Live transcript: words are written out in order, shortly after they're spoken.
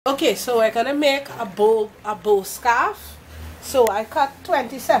Okay, so we're gonna make a bow scarf. So I cut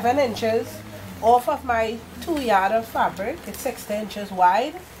 27 inches off of my 2 yard of fabric. It's 60 inches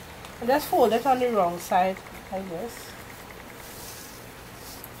wide. And just fold it on the wrong side like this.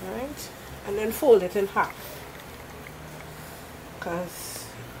 Alright, and then fold it in half, because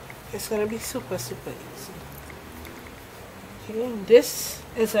it's gonna be super easy. Okay, this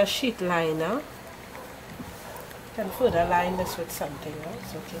is a sheet liner. You can further line this with something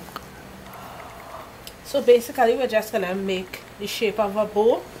else. Okay, so basically we're just gonna make the shape of a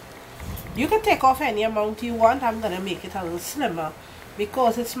bow. You can take off any amount you want. I'm gonna make it a little slimmer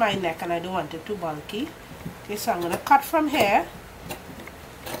because it's my neck and I don't want it too bulky. Okay, so I'm gonna cut from here.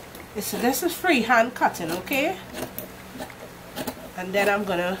 This is freehand cutting, okay? And then I'm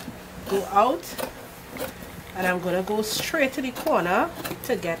gonna go out and I'm gonna go straight to the corner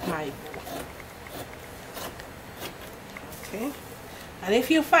to get my bow. Okay, and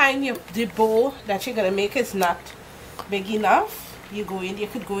if you find the bow that you're gonna make is not big enough, you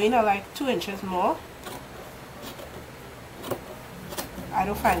could go in like 2 inches more. I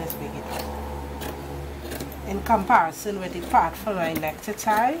don't find it's big enough in comparison with the part for my neck to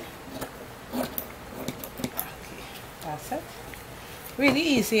tie. Okay, that's it. Really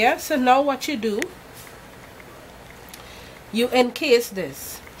easier. So now what you do, you encase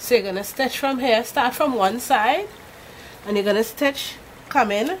this. So you're gonna stitch from here, start from one side, and you're gonna stitch,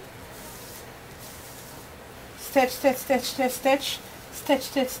 come in, stitch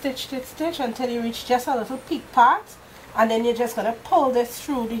until you reach just a little peak part, and then you're just gonna pull this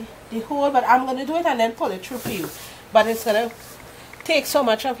through the hole. But I'm gonna do it and then pull it through for you, but it's gonna take so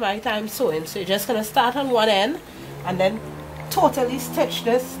much of my time sewing. So you're just gonna start on one end and then totally stitch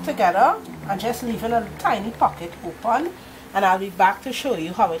this together and just leaving a tiny pocket open, and I'll be back to show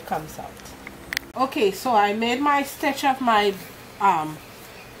you how it comes out. Okay, so I made my stitch of my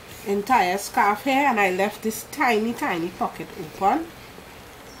entire scarf here, and I left this tiny pocket open.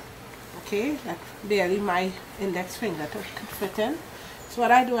 Okay, that's barely my index finger could fit in. So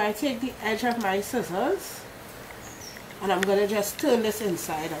what I do, I take the edge of my scissors and I'm gonna just turn this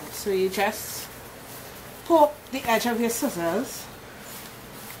inside out. So you just poke the edge of your scissors.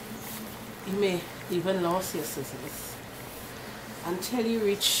 You may even lose your scissors until you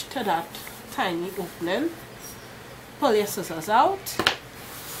reach to that tiny opening. Pull your scissors out,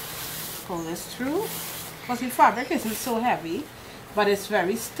 pull this through, because the fabric isn't so heavy, but it's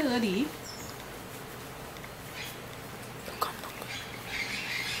very sturdy.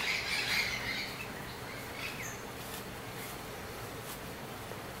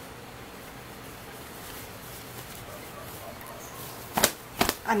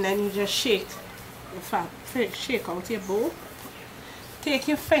 And then you just shake the fabric, shake out your bow. Take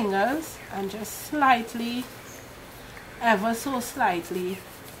your fingers and just slightly, ever so slightly,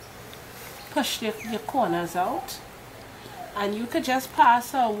 push your corners out. And you could just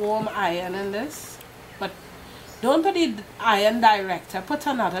pass a warm iron in this, but don't put the iron direct. I put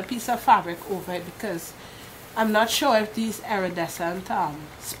another piece of fabric over it because I'm not sure if these iridescent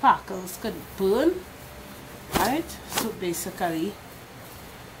sparkles could burn. Right? So basically,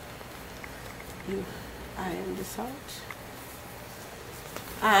 you iron this out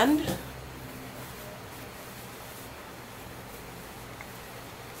and you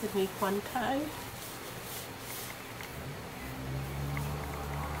make one tie,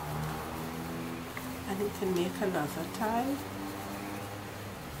 and you can make another tie,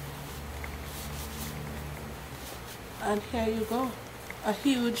 and here you go, a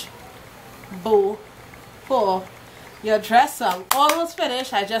huge bow for your dress. So I'm almost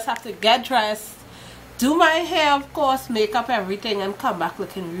finished. I just have to get dressed, do my hair, of course, makeup, everything, and come back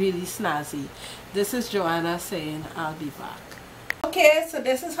looking really snazzy. This is Joanna saying I'll be back. Okay, so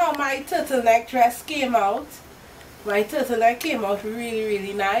this is how my turtleneck dress came out. My turtleneck came out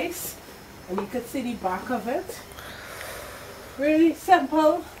really nice, and you can see the back of it. Really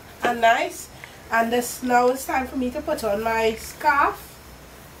simple and nice. And this now it's time for me to put on my scarf,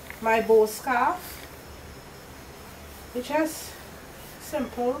 my bow scarf. It's just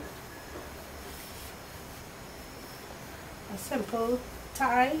simple, a simple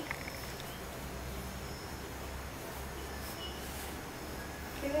tie.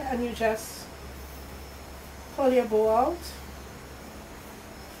 Okay, and you just pull your bow out,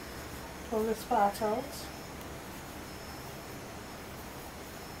 pull this part out.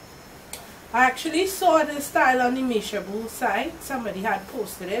 I actually saw this style on the Mishaboo site. Somebody had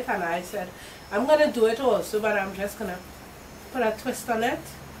posted it and I said I'm gonna do it also, but I'm just gonna put a twist on it.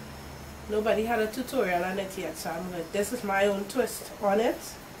 Nobody had a tutorial on it yet, so this is my own twist on it.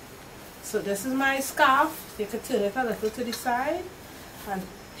 So this is my scarf. You can turn it a little to the side, and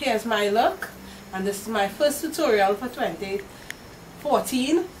here's my look, and this is my first tutorial for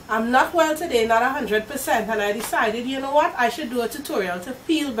 2014. I'm not well today, not 100%, and I decided, you know what, I should do a tutorial to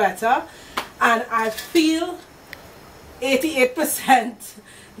feel better, and I feel 88%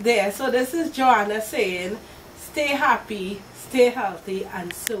 there. So this is Joanna saying, stay happy, stay healthy,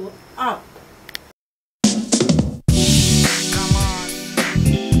 and sew up. Come on,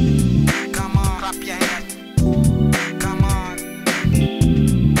 clap your hands. Come on,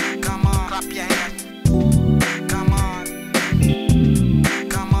 clap your hands. Come on, clap your hands.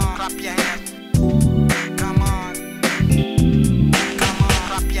 Come on, clap your hands. Come on,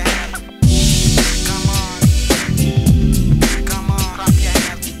 clap your hands. Come on, clap your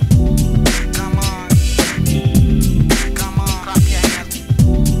hands. Come on,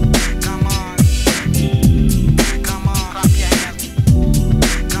 clap your hands.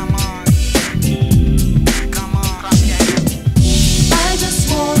 Come on, clap your hands. I just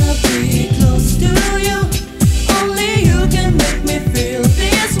wanna be close to you. Only you can make me feel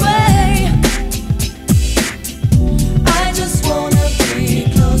this way. I just wanna be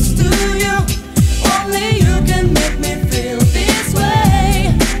close to you. Only you can make me feel this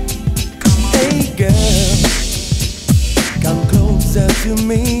way. Hey girl, come closer to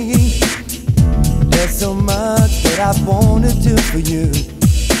me. There's so much that I wanna do for you.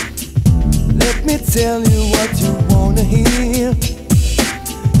 Let me tell you what you wanna hear.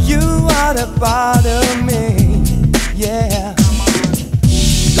 You are the part of me, yeah.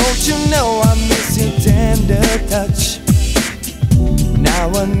 Don't you know I miss your tender touch?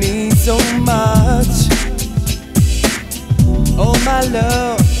 Now I need so much. Oh, my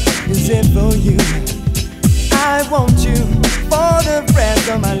love is it for you. I want you for the rest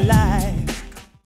of my life.